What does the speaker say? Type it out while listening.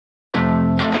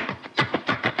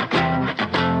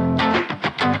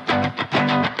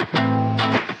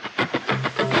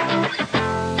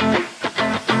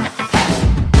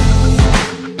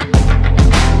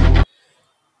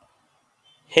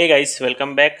Hey guys,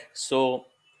 welcome back. So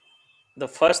the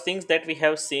first things that we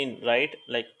have seen, right?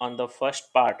 Like on the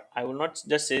first part, I will not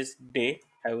just say day,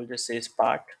 I will just say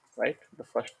part, right? The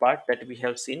first part that we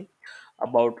have seen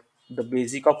about the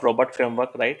basic of robot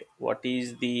framework, right? What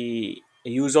is the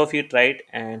use of it, right?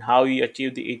 And how you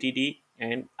achieve the ATD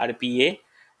and RPA,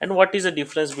 and what is the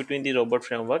difference between the robot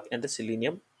framework and the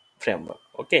Selenium framework.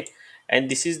 Okay, and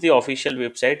this is the official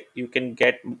website. You can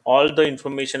get all the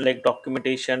information like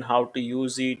documentation, how to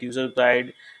use it, user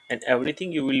guide, and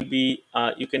everything you will be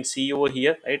you can see over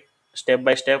here, right? Step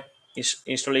by step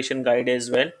installation guide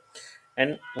as well,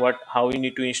 and what how you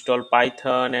need to install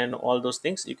Python and all those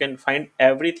things. You can find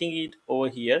everything over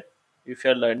here if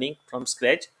you are learning from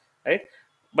scratch, right?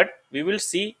 But we will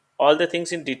see all the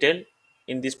things in detail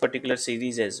in this particular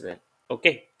series as well.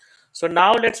 Okay, so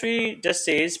now let's we just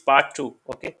say is part 2.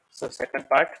 Okay, so second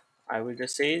part I will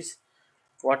just say is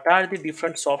what are the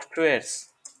different softwares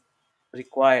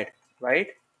required, right,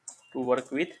 to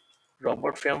work with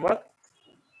robot framework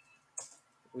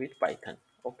with Python.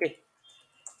 Okay,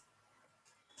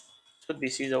 so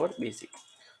this is our basic.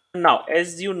 Now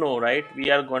as you know, right,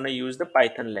 we are going to use the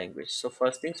Python language. So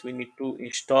first things we need to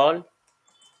install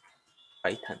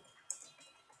Python,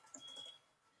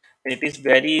 and it is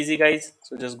very easy guys.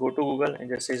 So just go to Google and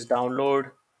just says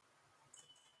download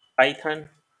Python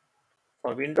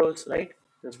for Windows, right?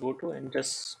 Just go to and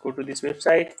just go to this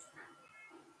website.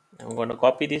 I'm going to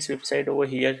copy this website over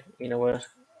here in our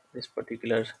this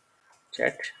particular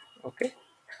chat. Okay,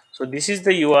 so this is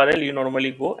the URL you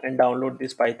normally go and download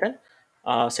this Python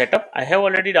setup. I have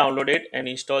already downloaded and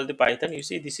installed the Python. You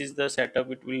see, this is the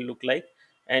setup it will look like,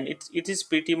 and it is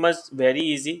pretty much very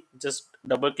easy. Just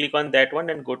double click on that one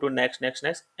and go to next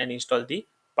and install the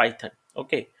Python.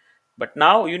 Okay, but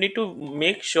now you need to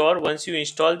make sure once you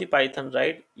install the Python,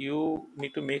 right, you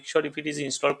need to make sure if it is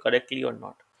installed correctly or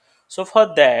not. So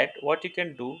for that, what you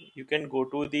can do, you can go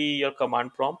to the your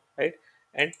command prompt, right,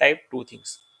 and type two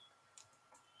things.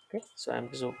 Okay, so I'm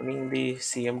just opening the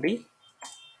CMD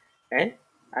and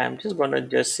I'm just gonna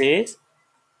just say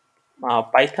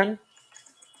Python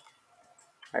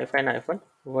hyphen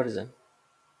version.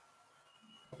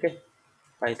 Okay,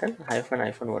 Python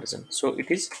hyphen version. So it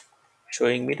is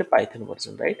showing me the Python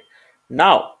version, right?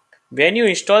 Now when you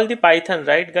install the Python,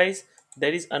 right guys,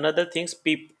 there is another things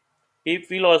pip. Pip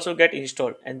will also get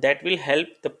installed, and that will help,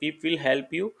 the pip will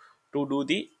help you to do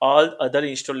the all other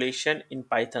installation in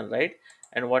Python, right?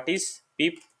 And what is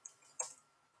pip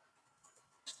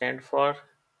stand for?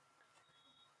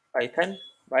 Python,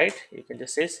 right? You can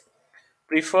just say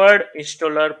preferred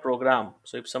installer program.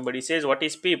 So if somebody says what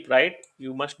is pip, right,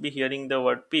 you must be hearing the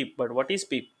word pip, but what is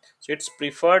pip? So it's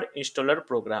preferred installer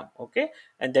program. Okay,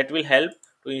 and that will help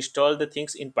to install the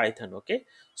things in Python. Okay,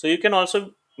 so you can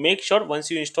also make sure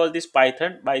once you install this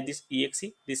Python by this exe,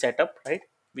 the setup, right,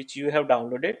 which you have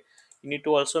downloaded, you need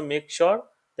to also make sure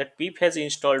that pip has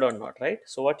installed or not, right?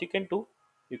 So what you can do,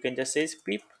 you can just say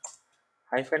pip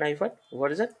hyphen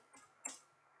version,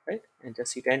 right, and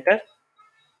just hit enter.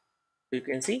 You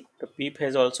can see the pip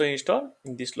has also installed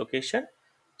in this location.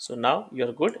 So now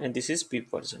you're good, and this is pip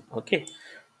version. Okay,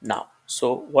 now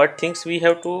so what things we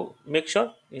have to make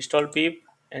sure, install pip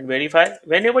and verify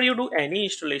whenever you do any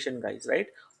installation guys, right?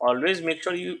 Always make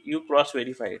sure you cross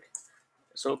verify it.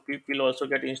 So pip will also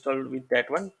get installed with that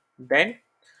one. Then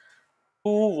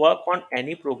to work on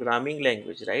any programming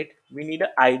language, right, we need a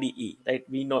IDE, right?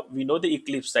 We know the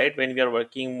Eclipse, right? When we are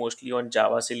working mostly on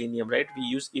Java, Selenium, right, we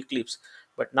use Eclipse.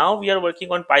 But now we are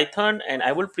working on Python, and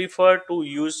I will prefer to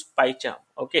use Pycharm,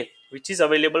 okay, which is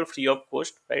available free of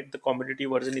cost, right? The commodity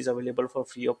version is available for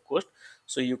free of cost,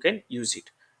 so you can use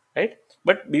it, right?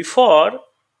 But before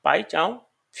Pycharm,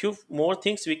 few more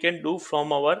things we can do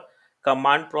from our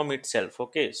command prompt itself.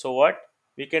 Okay, so what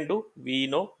we can do, we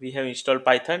know we have installed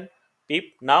Python pip.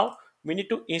 Now we need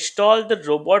to install the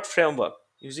robot framework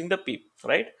using the pip,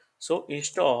 right? So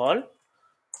install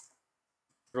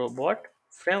robot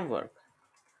framework,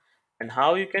 and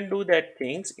how you can do that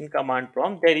things in command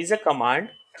prompt, there is a command,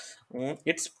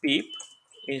 it's pip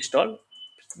install.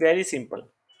 It's very simple,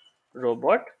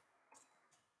 robot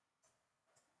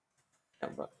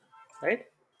framework, right?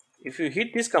 If you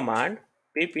hit this command,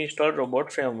 pip install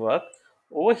robot framework,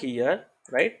 over here,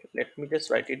 right, let me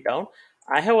just write it down.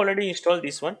 I have already installed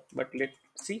this one, but let's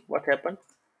see what happened.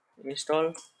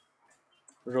 Install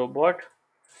robot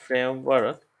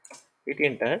framework, hit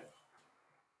enter,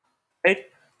 right?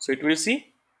 So it will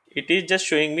see, it is just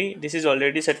showing me this is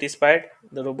already satisfied,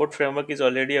 the robot framework is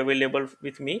already available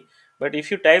with me. But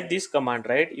if you type this command,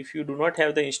 right, if you do not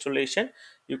have the installation,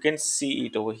 you can see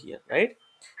it over here, right?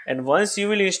 And once you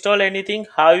will install anything,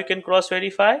 how you can cross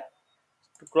verify,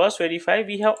 to cross verify,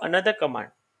 we have another command,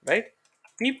 right?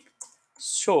 Pip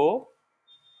show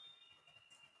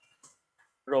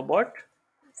robot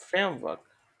framework.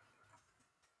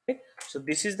 Okay, so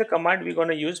this is the command we're going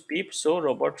to use, pip show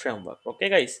robot framework. Okay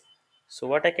guys, so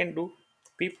what I can do,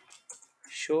 pip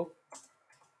show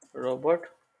robot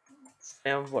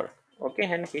framework, okay,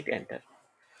 and hit enter.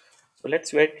 So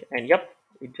let's wait, and yep,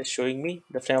 it's just showing me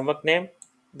the framework name,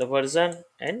 the version,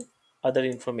 and other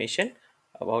information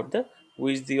about the who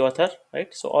is the author,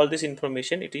 right? So all this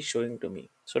information it is showing to me.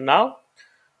 So now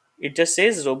it just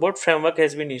says robot framework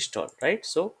has been installed, right?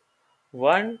 So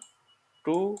one,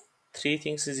 two, three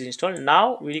things is installed.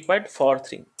 Now we require four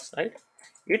things, right?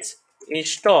 It's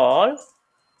install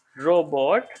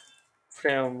robot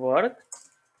framework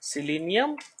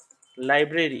selenium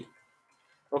library.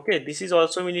 Okay, this is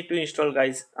also we need to install,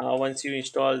 guys, once you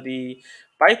install the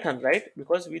Python, right?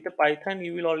 Because with the Python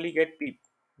you will only get pip.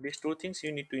 These two things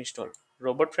you need to install,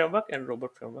 robot framework and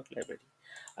robot framework library.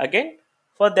 Again,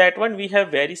 for that one we have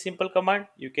very simple command.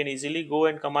 You can easily go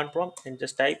and command prompt and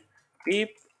just type pip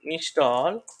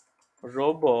install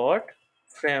robot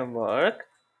framework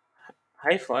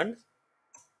hyphen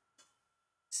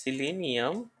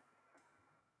selenium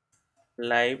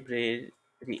library.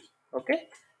 Okay,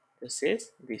 this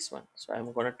is this one. So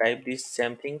I'm gonna type this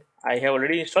same thing I have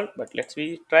already installed, but let's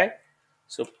we try.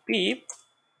 So pip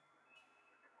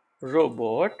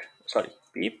robot, sorry,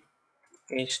 pip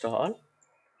install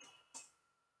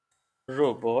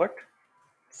robot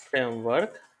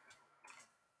framework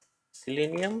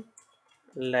selenium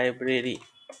library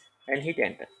and hit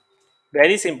enter.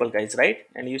 Very simple, guys, right?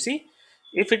 And you see,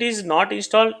 if it is not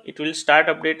installed, it will start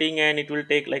updating and it will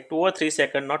take like 2 or 3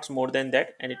 seconds, not more than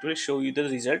that, and it will show you the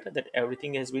result that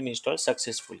everything has been installed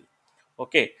successfully.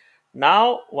 Okay,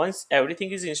 now once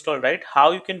everything is installed, right,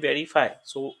 how you can verify?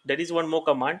 So there is one more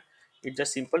command. It's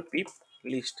just simple pip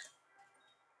list,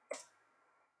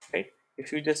 right?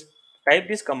 If you just type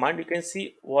this command, you can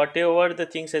see whatever the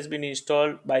things has been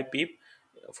installed by pip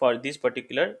for this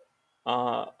particular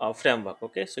framework.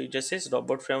 Okay, so it just says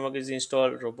robot framework is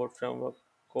installed, robot framework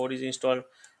core is installed,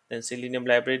 then selenium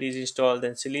library is installed,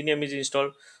 then selenium is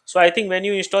installed. So I think when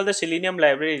you install the selenium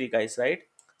library, guys, right,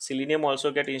 selenium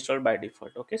also get installed by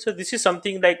default. Okay, so this is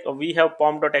something like we have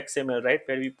pom.xml, right,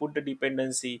 where we put the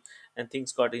dependency and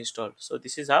things got installed. So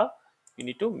this is how you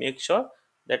need to make sure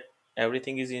that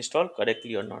everything is installed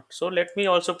correctly or not. So let me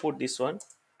also put this one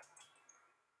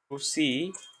to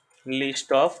see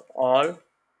list of all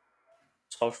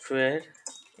software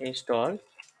installed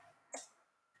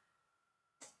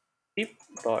pip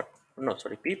dot, no,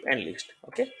 sorry, pip and list.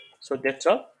 Okay, so that's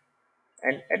all.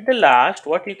 And at the last,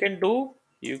 what you can do,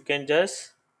 you can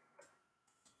just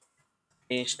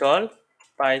install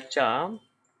Pycharm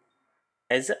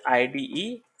as a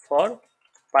IDE for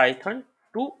Python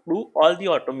to do all the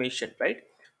automation, right?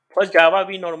 For Java,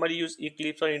 we normally use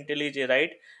Eclipse or IntelliJ,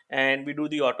 right? And we do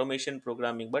the automation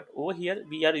programming. But over here,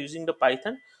 we are using the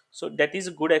Python. So that is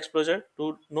a good exposure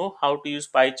to know how to use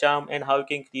PyCharm and how you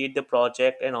can create the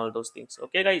project and all those things.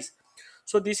 Okay, guys.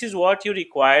 So this is what you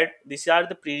required. These are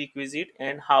the prerequisite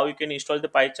and how you can install the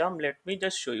PyCharm. Let me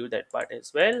just show you that part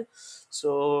as well.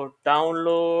 So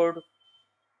download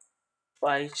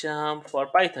PyCharm for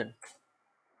Python.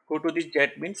 Go to the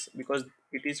JetBeans because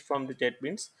it is from the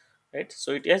JetBeans, right?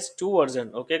 So it has two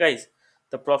version. Okay, guys,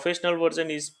 the professional version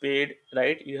is paid,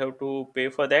 right? You have to pay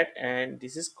for that, and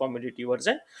this is community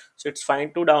version. So it's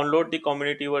fine to download the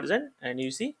community version, and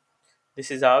you see this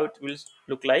is how it will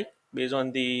look like based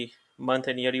on the month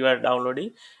and year you are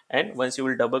downloading. And once you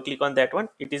will double click on that one,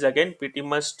 it is again pretty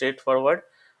much straightforward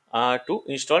to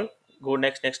install. Go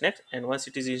next, next, next, and once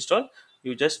it is installed,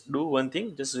 you just do one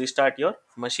thing, just restart your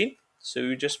machine. So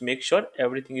you just make sure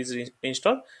everything is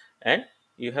installed and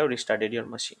you have restarted your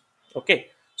machine. Okay,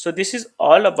 so this is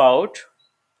all about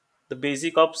the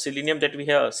basic of selenium that we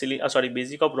have, sorry,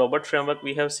 basic of robot framework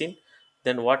we have seen.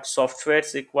 Then what software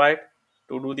is required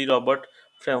to do the robot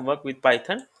framework with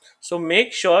Python. So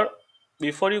make sure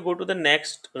before you go to the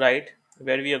next, right,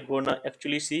 where we are gonna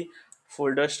actually see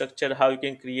folder structure, how you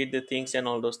can create the things and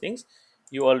all those things,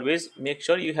 you always make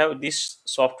sure you have this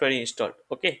software installed.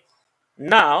 Okay,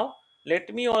 now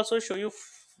let me also show you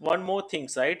one more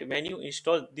things, right? When you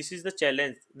install, this is the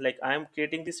challenge. Like I am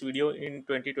creating this video in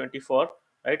 2024,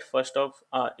 right, first of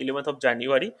 11th of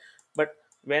January. But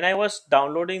when I was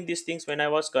downloading these things, when I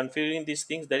was configuring these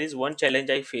things, there is one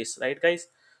challenge I face, right, guys?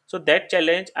 So that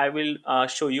challenge I will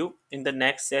show you in the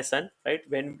next session, right,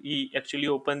 when we actually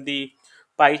open the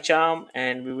PyCharm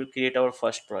and we will create our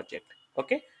first project.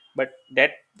 Okay, but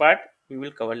that part we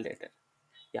will cover later.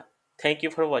 Yeah, thank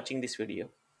you for watching this video.